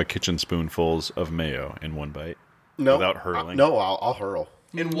kitchen spoonfuls of mayo in one bite. No, Without hurling. No, I'll hurl.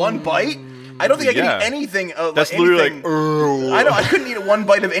 In one bite? I don't think I can Yeah. eat anything. That's anything. literally like, I know. I couldn't eat one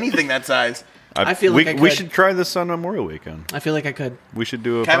bite of anything that size. I feel like I we could. should try this on Memorial Weekend. I feel like I could. We should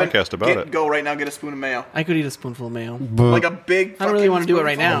do a Kevin, podcast about it. Go right now. Get a spoon of mayo. I could eat a spoonful of mayo. Like a big. I don't really want to do it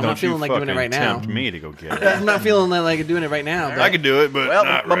right spoonful. now. I'm Don't not feeling you like doing it fucking right now. tempt me to go get it. I'm not feeling like doing it right now. I could do it, but Well,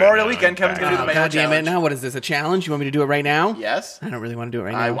 not Memorial right Weekend, now. Kevin's gonna do the mayo God damn it! challenge. Now what is this? A challenge? You want me to do it right now? Yes. I don't really want to do it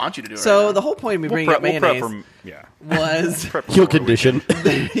right now. I want you to do it So right now. the whole point of me We'll bringing up prep mayonnaise for, yeah. was Prep for Heel Memorial condition.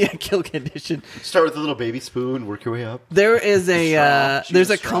 yeah, kill condition. Start with a little baby spoon, work your way up. There is a there's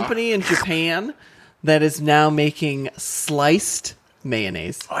a straw. company in Japan that is now making sliced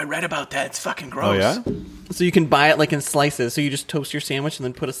mayonnaise. Oh, I read about that. It's fucking Weekend. Oh gross. yeah, So you can buy it like in slices. So you just toast your sandwich and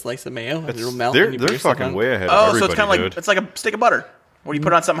then put a slice of mayo and it'll melt. and you put they're your stuff fucking on. way ahead. Oh, of so it's kind of everybody, like dude. it's like a stick of butter where you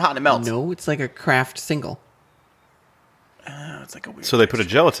put it on something hot and it melts. No, it's like a craft single. Oh, it's like a weird. So they put a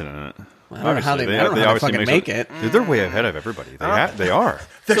gelatin in it. I don't know how Obviously, I don't know how they obviously fucking make make it. Dude, they're way ahead of everybody. They are.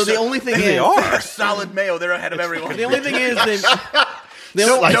 So the only thing they is, are solid mayo. They're ahead of everyone. the only thing is they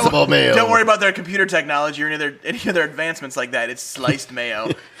Sliceable mayo. Don't worry about their computer technology or any of their advancements like that. It's sliced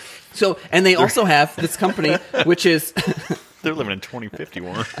mayo. so and they also have this company which is They're living in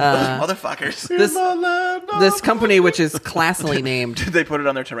 2051. Motherfuckers. this company which is classily named. Did they put it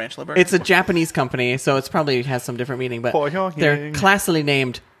on their tarantula burger? It's a Japanese company, so it's probably has some different meaning, but Pyongyang. they're classily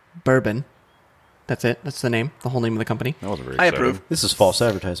named Bourbon. That's it. That's the name. The whole name of the company. That wasn't very I exciting. approve. This is false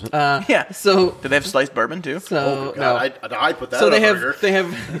advertisement. Yeah. So Do they have sliced bourbon too? so no. I put that So on they a have burger. they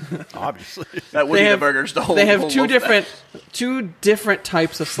have Obviously. That would they be have the burgers. The whole. they have whole two loaf of that. different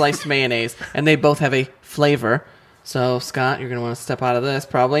types of sliced mayonnaise, and they both have a flavor. So Scott, you're gonna want to step out of this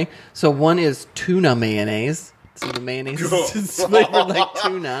probably. So one is tuna mayonnaise. So the mayonnaise is flavored like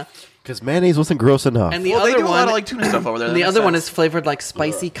tuna, Because mayonnaise wasn't gross enough. and the Well, they other do a one lot of like tuna stuff over there. and That the makes other one sense. is flavored like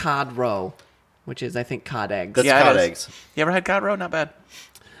spicy cod roe, which is I think cod eggs. That's Yeah, it cod is. eggs. You ever had cod roe? Not bad.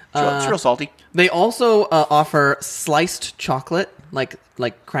 It's real salty. They also offer sliced chocolate, like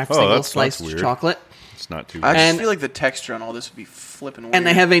Kraft Oh, single that's sliced weird. chocolate. It's not too I bad. just And- feel like the texture on all this would be flipping weird. And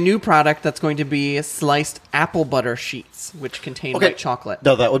they have a new product that's going to be sliced apple butter sheets, which contain white chocolate.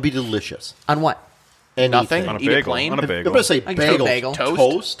 No, that would be delicious. On what? Anything. Nothing? On a Eat it bagel. plain? On a I'm bagel. going to say I can do a bagel. bagel.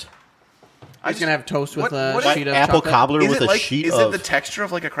 Toast. I'm going to have toast with a what- sheet of apple chocolate. cobbler Is with it a like? sheet Is of. it the texture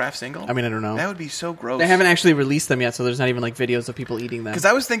of like a Kraft single? I mean, I don't know. That would be so gross. They haven't actually released them yet, so there's not even like videos of people eating them. Because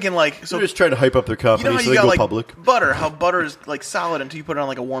I was thinking like so. They're just trying to hype up their You company know how so you they got go like public. butter? How butter is like solid until you put it on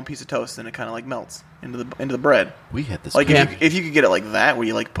like a warm piece of toast, and it kind of like melts into the bread. We had this. Like Yeah. if you could get it like that, where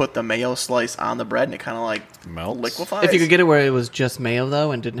you like put the mayo slice on the bread and it kind of like Melts? liquefies. If you could get it where it was just mayo though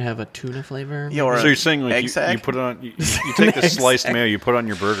and didn't have a tuna flavor. Yeah, or So you're saying like egg you sack? put it on, you take the sliced mayo, you put it on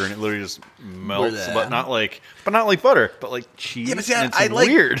your burger, and it literally just melts, but not like butter, but like cheese. Yeah, but see, and it's I like-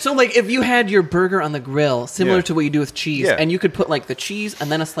 weird. So like if you had your burger on the grill, similar Yeah. to what you do with cheese, Yeah. and you could put like the cheese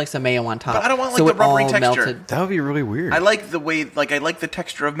and then a slice of mayo on top. But I don't want, like, so the it rubbery all texture. melted. That would be really weird. I like the way I like the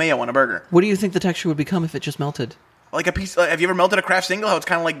texture of mayo on a burger. What do you think the texture would become if it just melted? Like a piece. Have you ever melted a Kraft single? How it's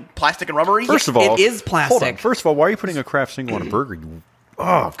kind of like plastic and rubbery. First of all, it is plastic. Hold on. First of all, why are you putting a Kraft single on a burger?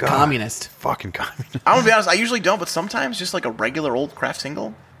 Oh god, Communist. fucking communist. I'm gonna be honest. I usually don't, but sometimes just like a regular old Kraft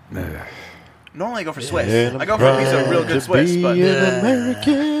single. Normally I go for Swiss. And I go for a piece of real to good Swiss, be but an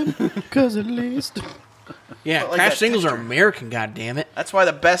American, because at least Yeah, like Kraft that singles are texture. American. God damn it! that's why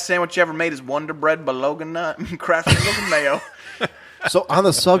the best sandwich you ever made is Wonder Bread, Beloga Nut, Kraft singles, and mayo. So on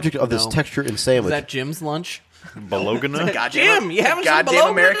the subject of this No. texture in Is sandwich, that Jim's lunch? Bologna. Goddamn, Jim, you having some goddamn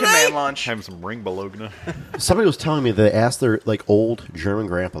Bologna American tonight? man lunch. Having some ring bologna. somebody was telling me they asked their like old German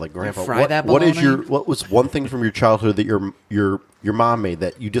grandpa, like grandpa, fry that what is bologna? what was one thing from your childhood that your mom made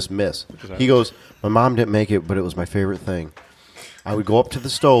that you just miss? He goes, my mom didn't make it, but it was my favorite thing. I would go up to the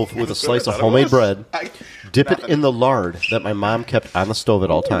stove with a slice of homemade bread, dip it in the lard that my mom kept on the stove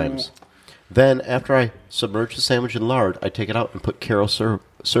at all times. Then, after I submerge the sandwich in lard, I take it out and put Karo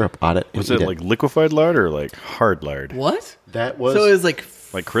syrup on it. And Was eat it like liquefied lard or like hard lard? What? that? Was So it was like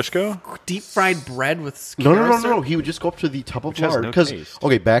Like Crisco? deep fried bread with no. He would just go up to the top of has lard no because taste.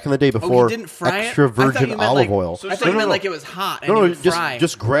 okay, back in the day before didn't fry it? extra I thought you virgin meant, olive like- oil. I thought you meant like it was hot and No, you would just fry.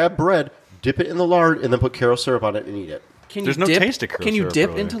 just grab bread, dip it in the lard, and then put Karo syrup on it and eat it. Can There's you no dip, taste to Karo Can you syrup, dip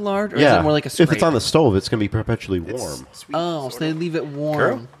really. into lard, or Yeah, is it more like a scrape? if it's on the stove, it's going to be perpetually warm. Sweet, Oh, so they leave it warm.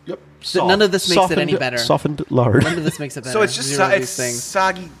 Karo? Yep. None of this makes it any better. Softened lard. None of this makes it better. So it's just Zero of it's these things.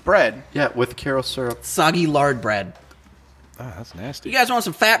 soggy bread. Yeah, with Karo syrup. Soggy lard bread. Ah, that's nasty. You guys want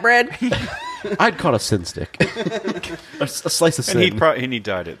some fat bread? I'd call it a sin stick. a slice of sin. And he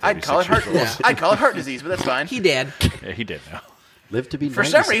died at 36 I'd call it heart. years old. Yeah. I'd call it heart disease, but that's fine. He did. Yeah, he did now. Live to be For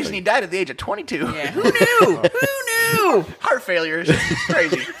 90 some something. reason, he died at the age of 22. Yeah. Who knew? Who knew? Heart failure is just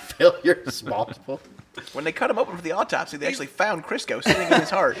crazy. Failure is multiple. When they cut him open for the autopsy, they actually found Crisco sitting in his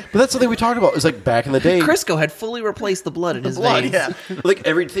heart. But that's something we talked about. It's like back in the day. Crisco had fully replaced the blood in his Blood, veins. yeah. Like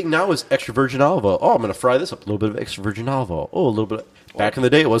everything now is extra virgin olive oil. Oh, I'm going to fry this up. A little bit of extra virgin olive oil. Oh, a little bit. Back in the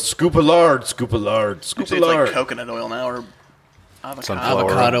day, it was scoop of lard, scoop of lard, scoop Actually, of it's lard. like coconut oil now, or avocado.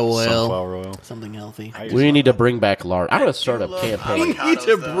 Avocado oil. Sunflower oil. Something healthy. We need to bring back lard. I'm going to start a love campaign. We avocados, need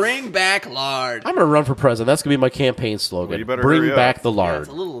to though. bring back lard. I'm going to run for president. That's going to be my campaign slogan. Well, you better bring hurry up. back the Yeah, lard. it's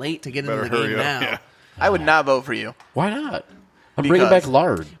a little late to get into Better the game hurry up. now. Yeah. I would not vote for you. Why not? I'm bringing Because- back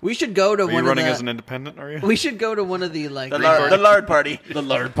lard. We should go to Are you one of running the. as an independent? Are you? We should go to one of the like. The lard party. The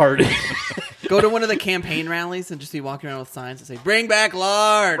lard party. Go to one of the campaign rallies and just be walking around with signs that say "Bring back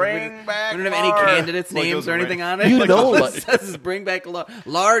lard." Bring back We don't have any lard. candidates' Like names those or are anything right. on it. You Like, know, all it like- says is "Bring back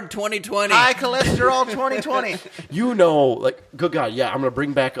lard 2020." High cholesterol 2020. You know, like, good God, yeah, I'm going to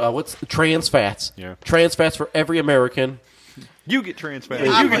bring back, what's trans fats? Yeah. Trans fats for every American. You get trans fat.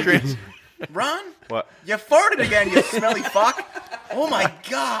 Yeah, You get trans. Ron, What? you farted again, you smelly fuck. Oh my I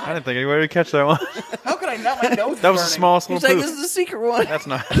god. didn't think anybody would catch that one. How could I not? My nose That was the burning. smallest He's little like, poof. "This is a secret one. That's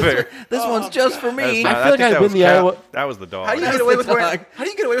not fair. This one's just for That's me." not, I feel like think I'd that win was the Cap. Iowa- That was the dog. How do you That's get away the with wearing? dog. How do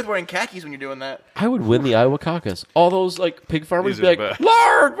you get away with wearing khakis when you're doing that? I would win the Iowa caucus. All those, like, pig farmers These be are like, the best.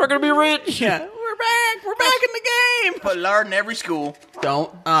 Lord, we're going to be rich. Yeah, we're back. We're back in the game. Put lard in every school.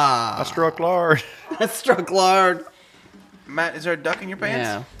 Don't. I struck lard. That struck lard. Matt, is there a duck in your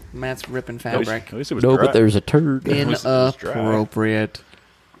pants? Yeah, Matt's ripping At least fabric. it was No, dry. but there's a turd. was dry. Inappropriate.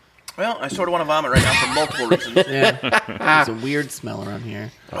 Well, I sort of want to vomit right now for multiple reasons. Yeah, there's a weird smell around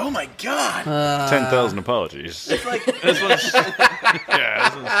here. Oh my god. 10,000 apologies. It's like This one's, yeah,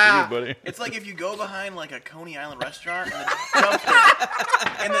 this one's for you, buddy. it's like if you go behind like a Coney Island restaurant and the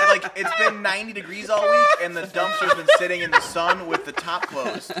dumpster, and like it's been 90 degrees all week, and the dumpster's been sitting in the sun with the top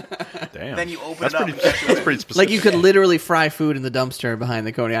closed. Damn. Then you open that's it up pretty, and catch it. That's pretty specific. Like you could literally fry food in the dumpster behind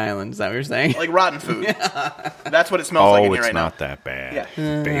the Coney Island. Is that what you're saying? Like rotten food. That's what it smells like in Oh, here it's right not that bad,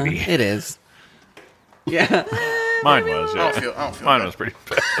 Yeah. baby. It is. Yeah. Mine was, yeah. I don't feel Mine good. was pretty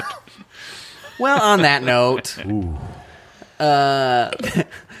bad. Well, on that note, on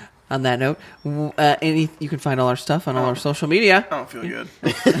that note, you can find all our stuff on all our social media: now. I don't feel good.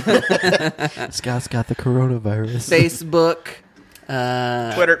 Scott's got the coronavirus. Facebook,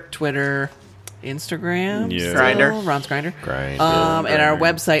 Twitter. Instagram, Yeah. Grindr. Ron's Grinder, Grindr. and our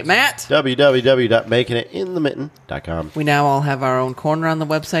website, Matt. www.makingitinthemitten.com. We now all have our own corner on the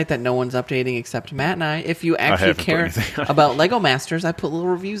website that no one's updating except Matt and I. If you actually haven't put care anything on it. about Lego Masters, I put little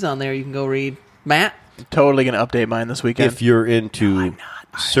reviews on there. You can go read. Matt, Totally gonna update mine this weekend. If you're into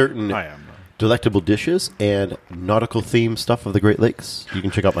certain I am. delectable dishes and nautical themed stuff of the Great Lakes, you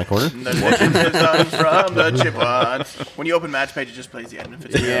can check out my corner. The legend is on from the Chipmunks. When you open Matt's page, it just plays the end of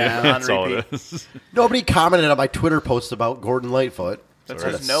it. Yeah, on That's all repeat. it is. Nobody commented on my Twitter post about Gordon Lightfoot. That Not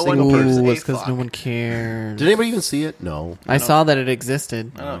says a no single one person. gives ooh, a it's because fuck. no one cares. Did anybody even see it? No. I saw that it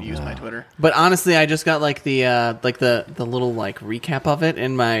existed. I don't use my Twitter. But honestly, I just got like the little like recap of it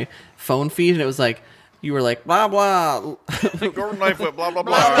in my phone feed, and it was like you were like blah blah Gordon Lightfoot, blah, blah, blah.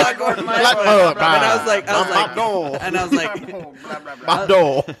 blah blah Gordon Lightfoot. blah, blah. And I was like, no. and I was like,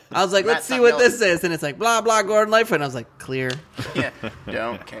 No. let's Matt, see stop what yelling. this is, and it's like blah blah Gordon Lightfoot, and I was like, clear. Yeah,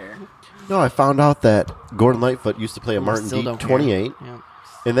 don't care. No, I found out that Gordon Lightfoot used to play a Martin Still D don't care. 28, Yeah.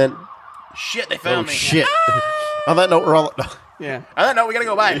 and then Shit, they found me. shit. On that note, we're all. Yeah. I don't know. We gotta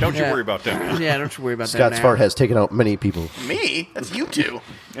go by. Don't you Yeah. worry about that. Yeah, don't you worry about Scott's that. fart has taken out many people. Me? That's you two.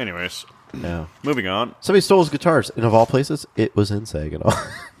 Anyways, No. moving on. Somebody stole his guitars, and of all places, it was in Saginaw.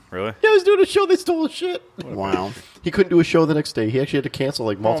 Really? Yeah, I was doing a show. They stole his shit. Wow. He couldn't do a show the next day. He actually had to cancel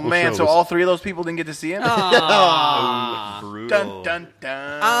like Oh multiple man, shows. so all three of those people didn't get to see him. Brutal. Dun dun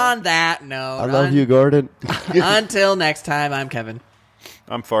dun. On that note, I love you, Gordon. Until next time, I'm Kevin.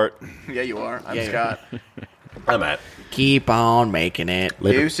 I'm Fart. Yeah, you are. I'm Yeah, Scott. I'm at. Keep on making it.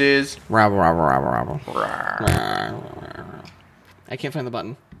 Later. Deuces. Rabble, rabble, rabble, rabble. I can't find the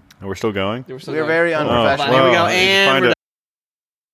button. And we're still going? We're still We are going. very unprofessional. There we go. Well, And find we're it.